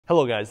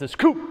Hello guys, this is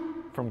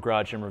Coop from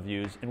Garage Gym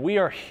Reviews, and we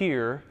are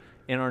here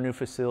in our new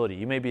facility.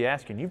 You may be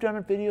asking, you've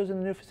done videos in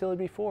the new facility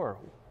before.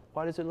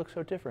 Why does it look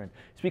so different?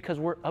 It's because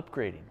we're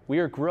upgrading, we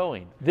are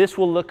growing. This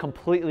will look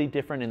completely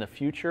different in the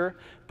future,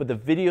 but the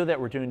video that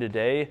we're doing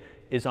today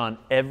is on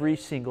every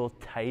single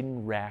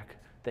Titan rack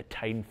that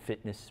Titan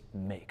Fitness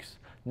makes.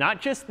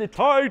 Not just the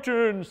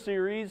Titan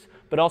series,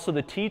 but also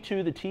the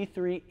T2, the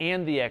T3,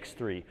 and the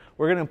X3.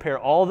 We're gonna compare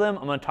all of them.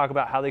 I'm gonna talk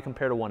about how they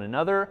compare to one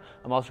another.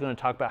 I'm also gonna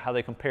talk about how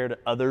they compare to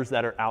others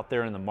that are out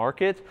there in the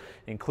market,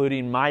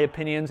 including my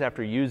opinions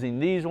after using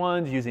these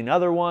ones, using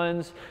other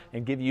ones,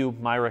 and give you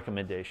my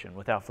recommendation.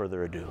 Without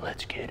further ado,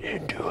 let's get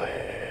into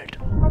it.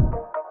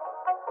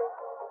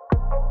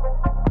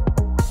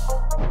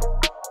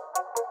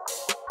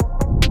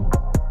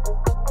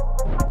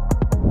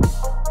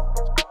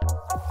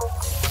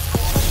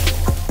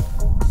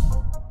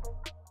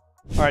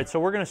 All right,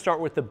 so we're gonna start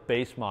with the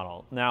base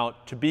model. Now,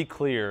 to be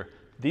clear,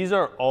 these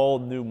are all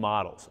new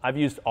models. I've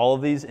used all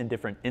of these in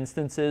different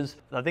instances.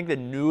 I think the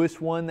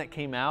newest one that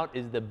came out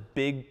is the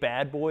big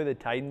bad boy, the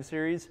Titan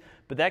series,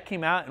 but that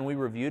came out and we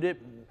reviewed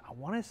it, I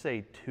wanna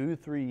say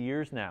 2-3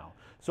 years now.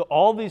 So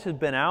all of these have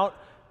been out.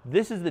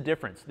 This is the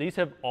difference. These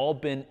have all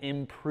been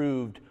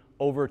improved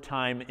over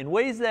time in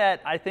ways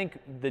that I think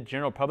the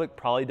general public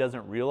probably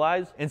doesn't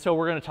realize. And so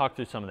we're gonna talk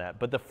through some of that.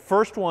 But the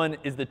first one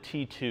is the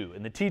T2.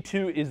 And the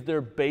T2 is their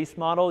base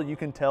model. You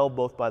can tell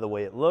both by the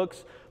way it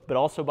looks, but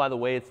also by the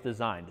way it's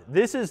designed.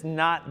 This is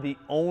not the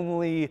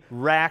only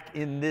rack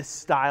in this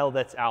style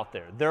that's out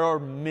there. There are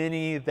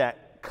many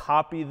that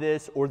copy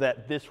this or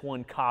that this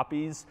one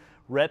copies.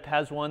 Rep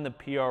has one, the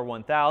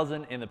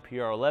PR1000 and the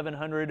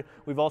PR1100.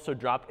 We've also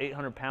dropped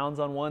 800 pounds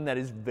on one that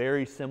is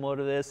very similar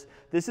to this.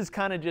 This is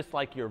kind of just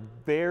like your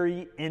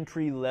very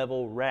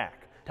entry-level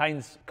rack.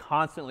 Titan's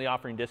constantly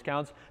offering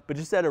discounts, but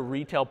just at a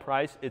retail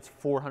price, it's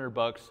 400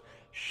 bucks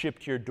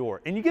shipped to your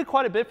door. And you get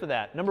quite a bit for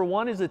that. Number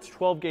one is it's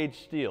 12 gauge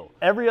steel.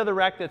 Every other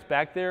rack that's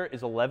back there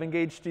is 11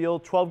 gauge steel.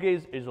 12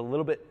 gauge is a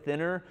little bit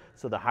thinner,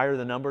 so the higher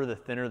the number, the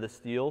thinner the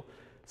steel.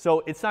 So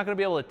it's not gonna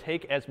be able to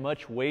take as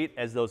much weight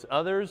as those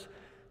others.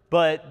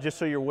 But just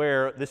so you're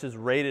aware, this is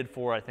rated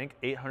for, I think,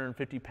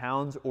 850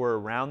 pounds or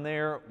around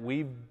there.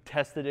 We've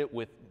tested it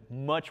with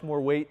much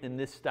more weight in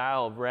this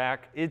style of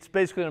rack. It's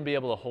basically gonna be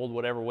able to hold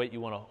whatever weight you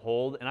wanna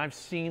hold. And I've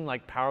seen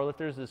like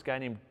powerlifters, this guy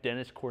named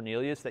Dennis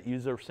Cornelius that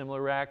use a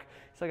similar rack.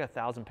 He's like a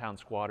 1,000-pound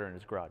squatter in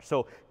his garage.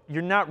 So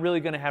you're not really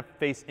gonna have to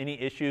face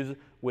any issues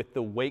with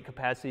the weight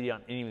capacity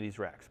on any of these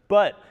racks.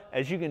 But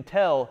as you can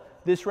tell,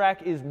 this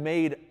rack is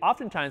made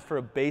oftentimes for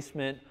a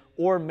basement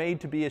or made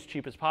to be as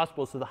cheap as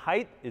possible, so the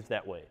height is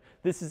that way.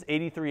 This is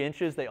 83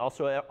 inches. They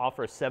also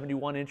offer a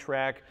 71-inch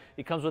rack.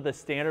 It comes with a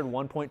standard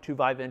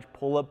 1.25-inch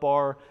pull-up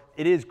bar.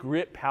 It is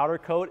grit powder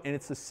coat, and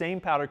it's the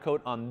same powder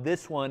coat on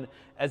this one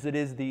as it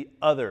is the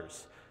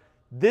others.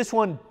 This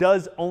one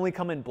does only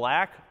come in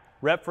black.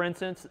 Rep, for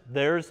instance,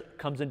 theirs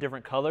comes in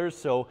different colors,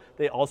 so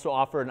they also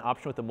offer an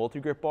option with a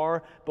multi-grip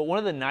bar. But one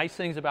of the nice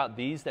things about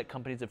these that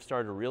companies have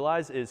started to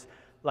realize is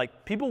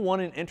like people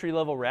want an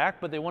entry-level rack,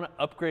 but they want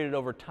to upgrade it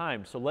over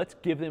time. So let's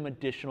give them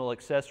additional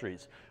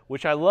accessories,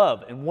 which I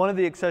love. And one of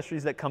the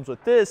accessories that comes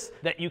with this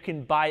that you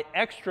can buy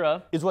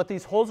extra is what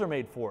these holes are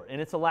made for, and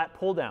it's a lat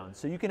pull down.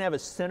 So you can have a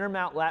center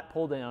mount lat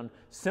pull down,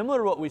 similar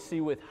to what we see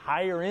with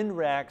higher end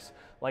racks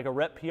like a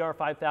Rep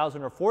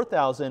PR5000 or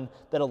 4000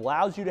 that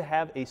allows you to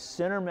have a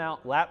center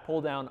mount lat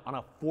pull down on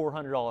a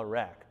 $400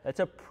 rack. That's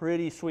a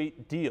pretty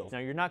sweet deal. Now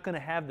you're not gonna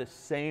have the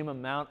same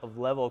amount of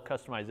level of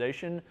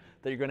customization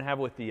that you're gonna have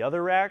with the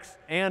other racks.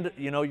 And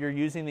you know, you're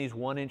using these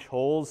 1-inch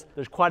holes.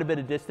 There's quite a bit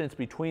of distance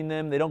between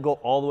them. They don't go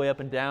all the way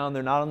up and down.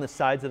 They're not on the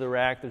sides of the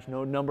rack. There's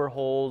no number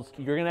holes.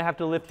 You're gonna have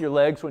to lift your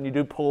legs when you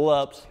do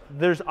pull-ups.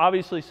 There's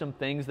obviously some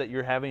things that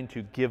you're having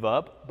to give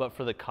up, but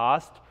for the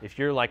cost, if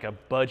you're like a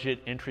budget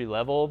entry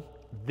level,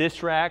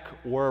 this rack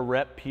or a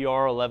Rep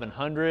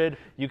PR1100,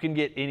 you can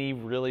get any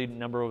really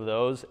number of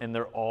those and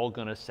they're all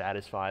gonna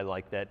satisfy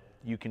like that.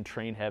 You can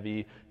train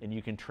heavy and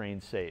you can train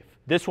safe.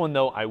 This one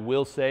though, I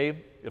will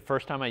say, the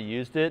first time I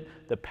used it,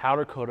 the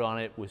powder coat on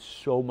it was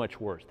so much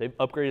worse. They've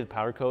upgraded the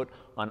powder coat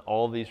on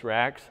all of these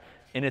racks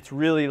and it's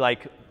really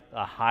like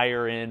a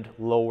higher end,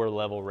 lower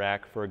level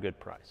rack for a good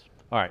price.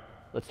 All right,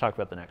 let's talk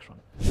about the next one.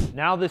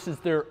 Now this is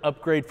their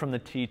upgrade from the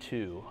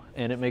T2,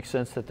 and it makes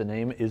sense that the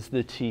name is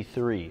the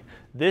T3.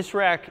 This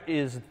rack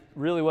is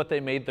really what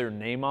they made their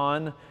name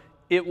on.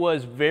 It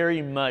was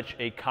very much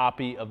a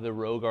copy of the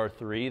Rogue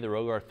R3. The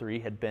Rogue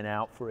R3 had been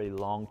out for a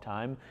long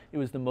time. It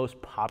was the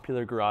most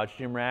popular garage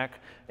gym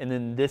rack, and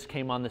then this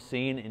came on the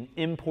scene, an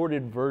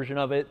imported version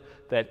of it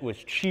that was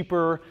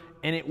cheaper,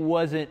 and it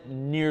wasn't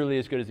nearly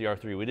as good as the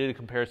R3. We did a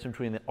comparison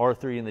between the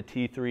R3 and the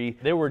T3.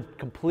 They were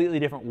completely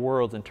different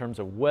worlds in terms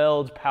of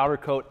welds, powder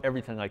coat,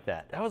 everything like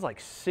that. That was like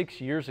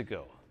 6 years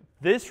ago.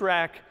 This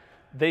rack,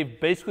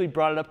 they've basically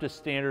brought it up to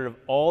standard of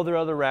all their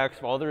other racks,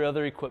 of all their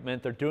other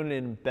equipment. They're doing it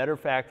in better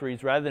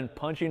factories. Rather than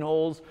punching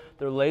holes,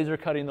 they're laser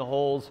cutting the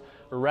holes.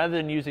 Or rather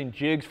than using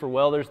jigs for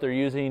welders, they're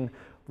using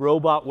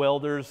robot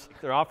welders.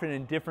 They're offering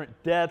in different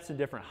depths and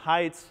different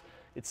heights.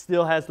 It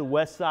still has the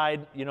west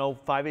side, you know,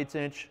 5/8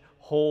 inch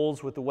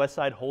holes with the west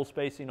side hole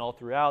spacing all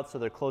throughout, so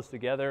they're close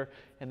together,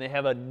 and they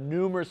have a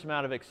numerous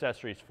amount of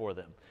accessories for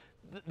them.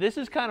 This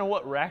is kind of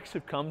what racks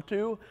have come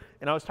to,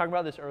 and I was talking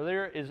about this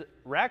earlier, is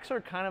racks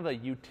are kind of a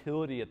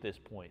utility at this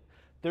point.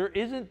 There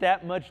isn't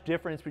that much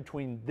difference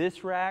between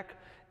this rack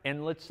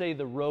and let's say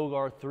the Rogue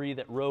R3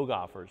 that Rogue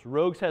offers.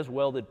 Rogue's has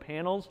welded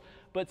panels,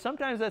 but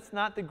sometimes that's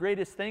not the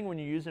greatest thing when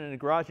you're using it in a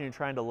garage and you're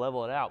trying to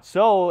level it out.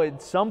 So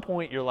at some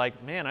point you're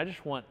like, man, I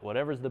just want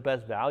whatever's the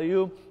best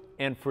value.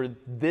 And for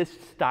this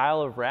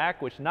style of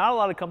rack, which not a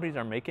lot of companies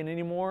are making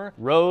anymore,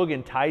 Rogue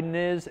and Titan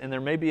is, and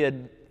there may be a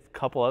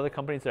couple other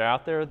companies that are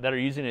out there that are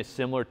using a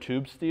similar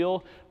tube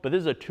steel, but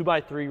this is a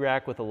 2x3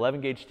 rack with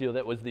 11 gauge steel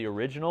that was the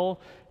original,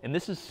 and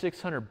this is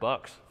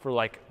 $600 for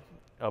like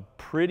a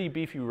pretty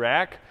beefy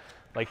rack.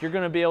 Like, you're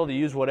gonna be able to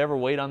use whatever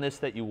weight on this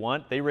that you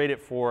want. They rate it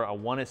for, I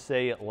wanna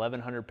say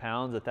 1,100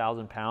 pounds,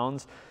 1,000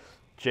 pounds.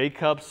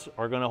 J-cups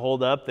are gonna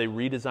hold up. They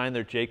redesigned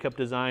their J-cup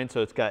design,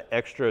 so it's got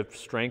extra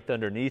strength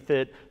underneath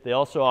it. They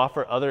also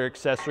offer other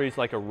accessories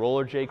like a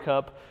roller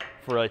J-cup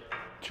for a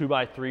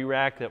 2x3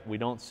 rack that we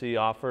don't see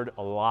offered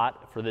a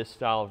lot for this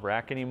style of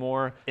rack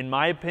anymore. In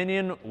my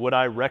opinion, would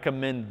I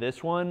recommend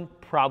this one?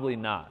 Probably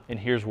not, and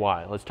here's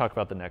why. Let's talk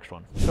about the next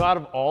one. So out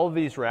of all of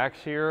these racks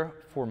here,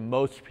 for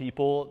most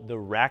people, the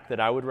rack that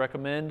I would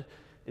recommend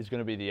is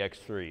gonna be the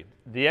X3.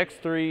 The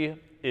X3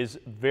 is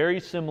very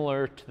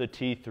similar to the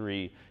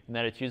T3 in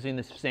that it's using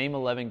the same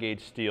 11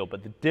 gauge steel,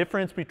 but the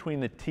difference between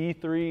the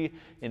T3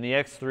 and the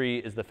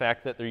X3 is the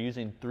fact that they're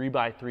using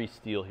 3x3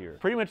 steel here.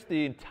 Pretty much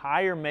the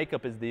entire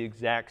makeup is the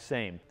exact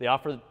same. They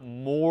offer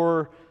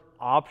more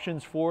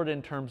options for it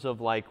in terms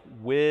of like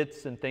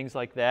widths and things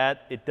like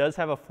that. It does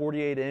have a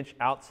 48 inch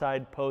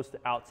outside post to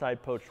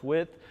outside post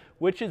width,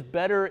 which is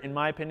better in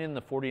my opinion than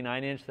the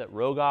 49 inch that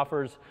Rogue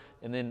offers.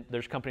 And then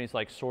there's companies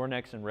like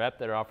Sorinex and Rep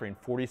that are offering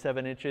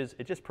 47 inches.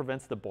 It just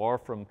prevents the bar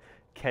from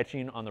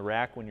catching on the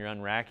rack when you're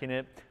unracking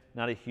it.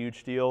 Not a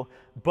huge deal.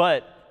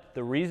 But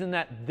the reason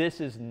that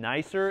this is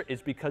nicer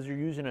is because you're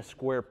using a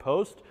square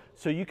post,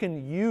 so you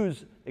can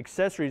use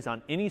accessories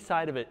on any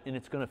side of it and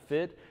it's gonna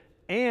fit.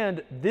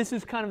 And this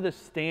is kind of the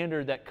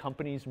standard that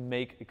companies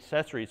make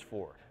accessories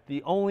for.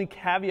 The only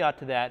caveat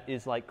to that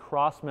is like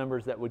cross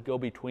members that would go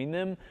between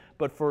them,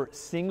 but for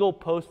single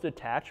post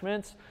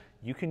attachments,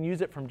 you can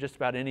use it from just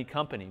about any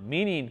company,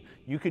 meaning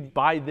you could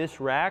buy this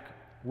rack,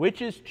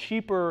 which is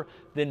cheaper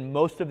than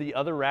most of the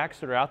other racks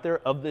that are out there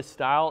of this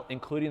style,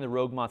 including the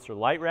Rogue Monster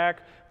Light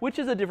rack, which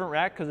is a different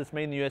rack because it's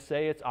made in the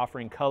USA, it's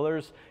offering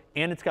colors,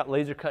 and it's got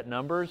laser cut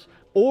numbers.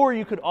 Or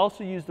you could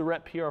also use the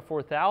Rep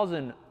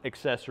PR4000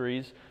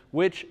 accessories,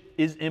 which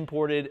is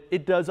imported.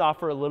 It does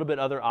offer a little bit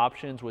other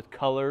options with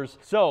colors.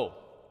 So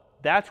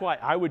that's why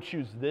I would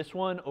choose this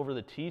one over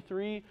the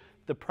T3.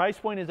 The price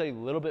point is a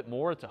little bit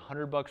more, it's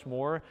 $100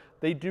 more.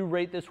 They do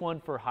rate this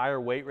one for higher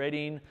weight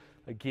rating.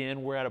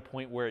 Again, we're at a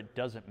point where it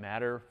doesn't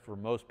matter for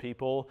most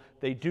people.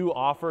 They do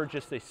offer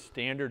just a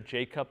standard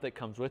J-cup that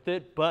comes with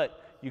it,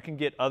 but you can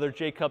get other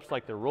J-cups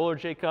like the roller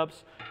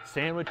J-cups,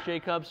 sandwich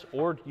J-cups,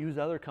 or use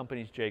other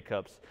companies'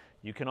 J-cups.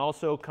 You can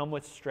also come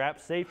with strap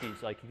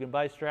safeties, like you can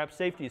buy strap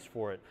safeties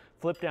for it,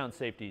 flip down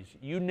safeties,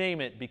 you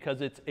name it,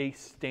 because it's a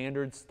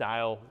standard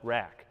style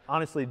rack.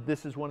 Honestly,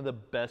 this is one of the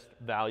best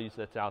values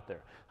that's out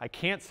there. I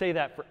can't say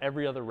that for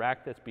every other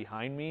rack that's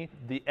behind me.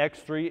 The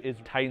X3 is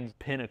Titan's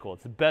pinnacle.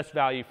 It's the best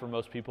value for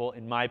most people,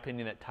 in my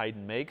opinion, that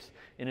Titan makes.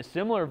 In a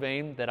similar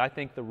vein that I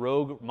think the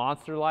Rogue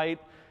Monster Light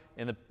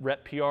and the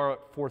Rep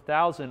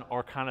PR4000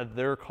 are kind of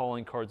their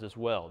calling cards as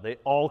well. They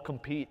all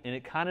compete, and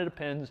it kind of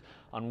depends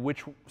on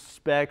which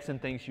specs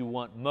and things you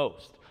want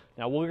most.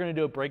 Now, we're gonna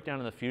do a breakdown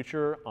in the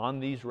future on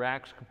these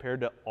racks compared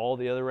to all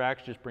the other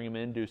racks, just bring them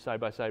in, do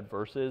side-by-side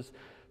versus.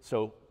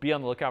 So be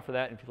on the lookout for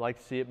that. And if you'd like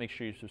to see it, make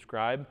sure you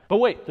subscribe. But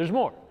wait, there's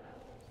more.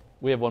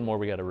 We have one more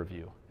we gotta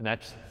review, and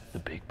that's the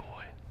big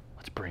boy.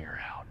 Let's bring her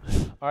out.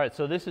 All right,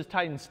 so this is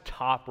Titan's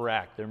top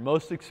rack. They're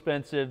most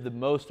expensive, the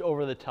most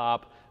over the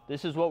top.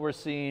 This is what we're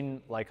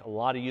seeing like a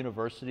lot of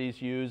universities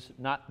use,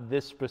 not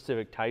this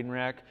specific Titan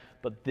rack,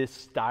 but this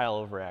style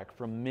of rack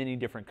from many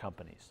different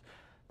companies.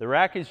 The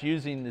rack is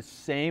using the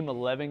same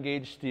 11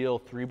 gauge steel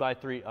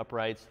 3x3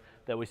 uprights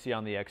that we see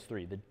on the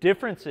X3. The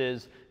difference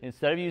is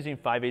instead of using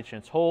 5/8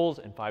 inch holes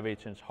and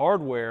 5/8 inch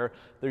hardware,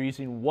 they're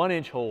using 1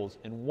 inch holes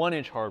and 1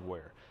 inch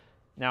hardware.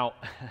 Now,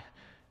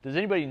 does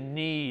anybody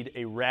need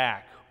a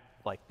rack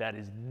like that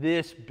is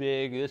this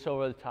big, this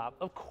over the top?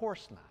 Of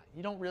course not.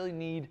 You don't really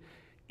need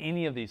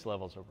any of these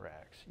levels of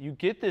racks. You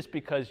get this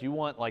because you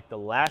want like the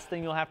last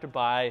thing you'll have to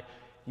buy.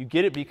 You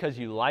get it because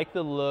you like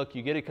the look.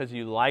 You get it because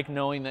you like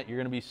knowing that you're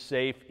gonna be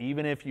safe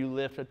even if you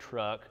lift a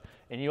truck.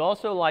 And you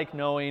also like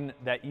knowing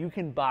that you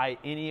can buy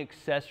any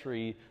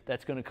accessory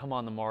that's gonna come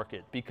on the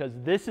market, because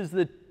this is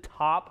the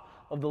top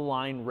of the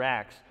line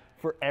racks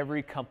for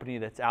every company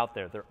that's out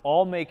there. They're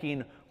all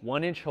making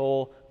 1 inch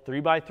hole,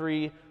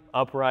 3x3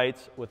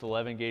 uprights with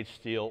 11 gauge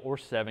steel or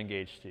 7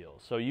 gauge steel.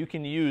 So you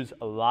can use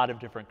a lot of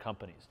different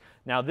companies.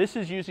 Now this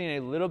is using a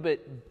little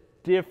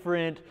bit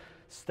different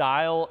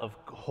style of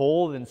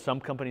hole than some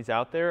companies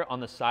out there. On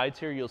the sides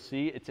here, you'll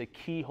see it's a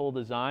keyhole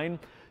design.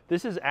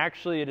 This is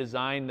actually a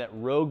design that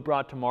Rogue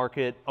brought to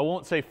market. I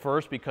won't say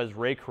first because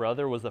Ray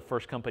Carruthers was the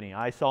first company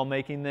I saw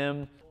making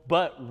them,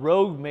 but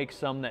Rogue makes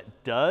some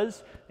that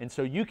does, and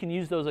so you can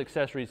use those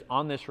accessories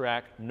on this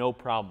rack, no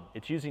problem.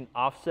 It's using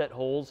offset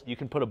holes. You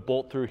can put a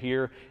bolt through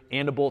here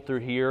and a bolt through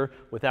here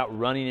without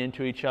running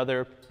into each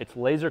other. It's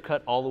laser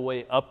cut all the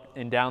way up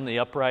and down the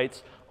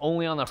uprights,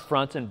 only on the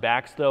fronts and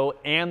backs though,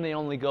 and they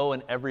only go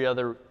in every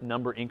other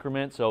number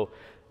increment, so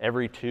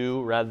every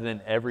 2 rather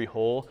than every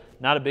hole.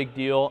 Not a big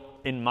deal.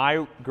 In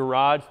my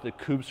garage, the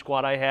Cube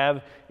Squad I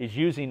have is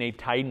using a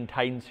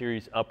Titan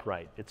Series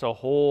upright. It's a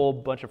whole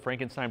bunch of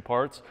Frankenstein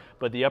parts,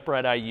 but the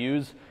upright I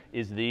use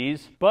is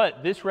these.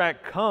 But this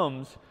rack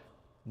comes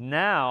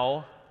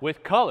now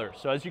with color.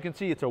 So as you can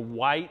see, it's a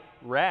white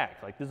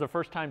rack. Like, this is the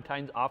first time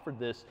Titan's offered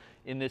this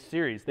in this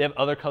series. They have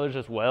other colors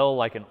as well,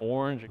 like an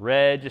orange,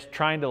 red, just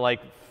trying to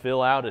like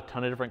fill out a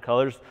ton of different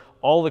colors.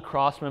 All the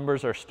cross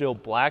members are still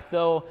black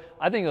though.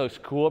 I think it looks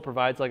cool. It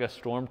provides like a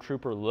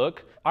stormtrooper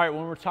look. All right,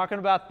 when we're talking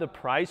about the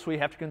price, we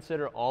have to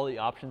consider all the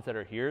options that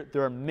are here.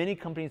 There are many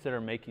companies that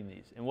are making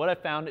these. And what I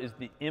found is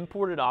the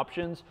imported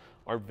options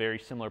are very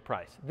similar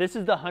price. This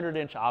is the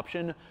 100-inch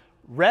option.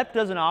 Rep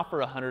doesn't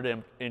offer a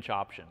 100-inch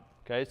option.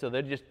 Okay, so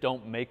they just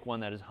don't make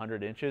one that is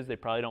 100 inches. They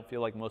probably don't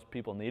feel like most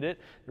people need it.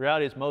 The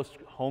reality is most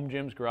home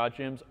gyms, garage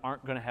gyms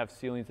aren't going to have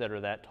ceilings that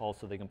are that tall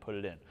so they can put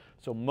it in.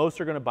 So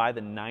most are going to buy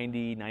the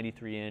 90,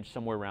 93 inch,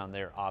 somewhere around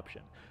there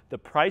option. The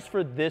price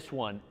for this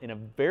one in a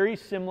very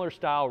similar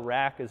style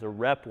rack as a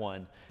Rep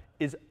one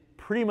is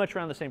pretty much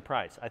around the same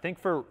price. I think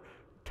for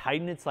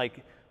Titan it's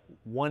like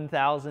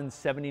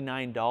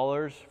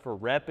 $1,079. For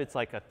Rep it's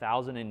like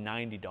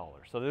 $1,090.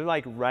 So they're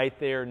like right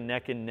there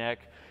neck and neck.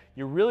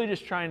 You're really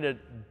just trying to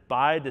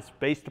buy this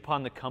based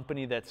upon the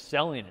company that's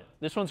selling it.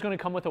 This one's going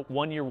to come with a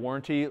 1-year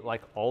warranty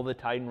like all the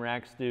Titan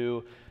racks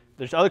do.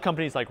 There's other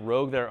companies like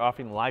Rogue that are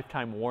offering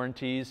lifetime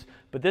warranties,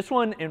 but this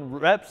one in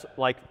Reps,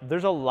 like,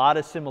 there's a lot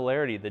of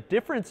similarity. The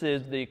difference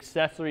is the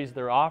accessories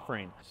they're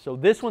offering. So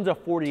this one's a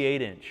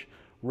 48-inch.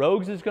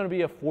 Rogue's is going to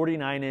be a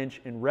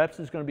 49-inch, and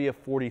Reps is going to be a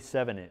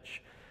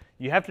 47-inch.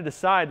 You have to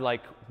decide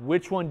like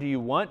which one do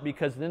you want,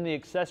 because then the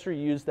accessory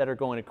used that are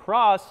going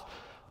across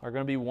are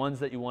going to be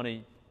ones that you want to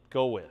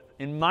go with.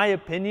 In my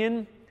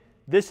opinion,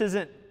 this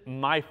isn't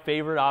my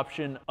favorite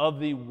option of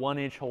the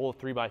 1-inch hole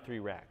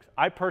 3x3 racks.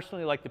 I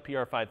personally like the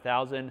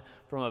PR5000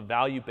 from a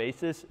value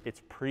basis.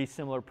 It's pretty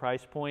similar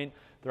price point.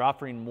 They're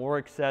offering more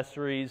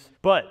accessories,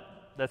 but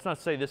that's not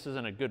to say this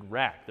isn't a good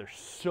rack. They're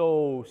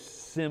so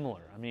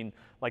similar. I mean,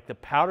 like, the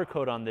powder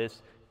coat on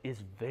this is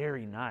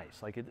very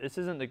nice. Like, this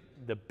isn't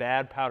the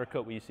bad powder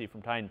coat we see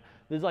from Titan.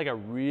 This is like a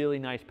really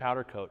nice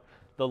powder coat.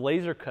 The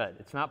laser cut,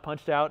 it's not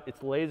punched out,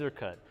 it's laser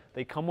cut.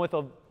 They come with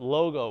a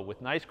logo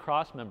with nice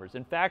cross members.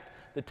 In fact,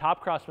 the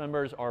top cross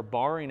members are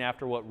borrowing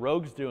after what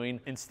Rogue's doing.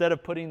 Instead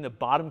of putting the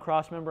bottom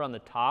cross member on the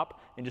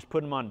top and just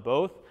putting them on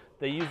both,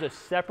 they use a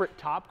separate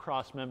top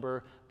cross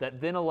member that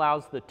then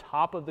allows the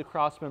top of the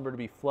cross member to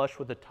be flush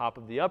with the top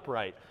of the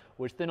upright,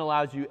 which then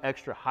allows you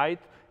extra height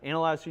and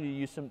allows you to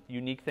use some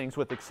unique things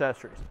with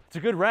accessories. It's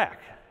a good rack.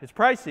 It's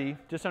pricey.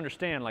 Just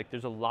understand, like,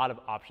 there's a lot of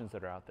options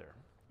that are out there.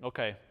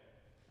 Okay,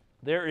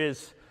 there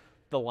is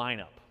the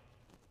lineup.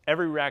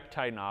 Every rack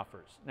Titan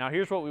offers. Now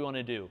here's what we want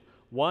to do.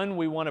 One,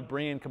 we want to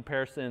bring in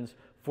comparisons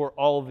for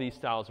all of these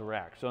styles of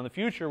racks. So in the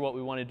future, what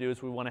we want to do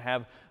is we want to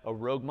have a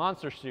Rogue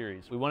Monster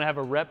series. We want to have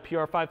a Rep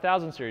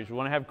PR5000 series. We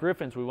want to have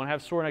Griffins. We want to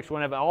have Sorenecks. We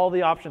want to have all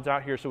the options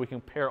out here so we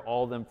can compare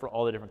all of them for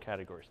all the different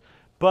categories.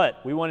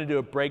 But we want to do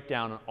a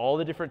breakdown on all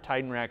the different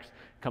Titan racks,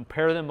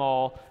 compare them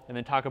all, and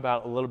then talk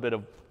about a little bit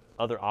of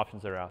other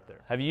options that are out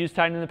there. Have you used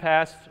Titan in the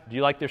past? Do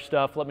you like their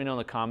stuff? Let me know in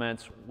the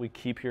comments. We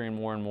keep hearing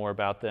more and more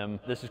about them.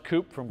 This is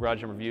Coop from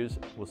Garage Gym Reviews.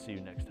 We'll see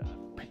you next time.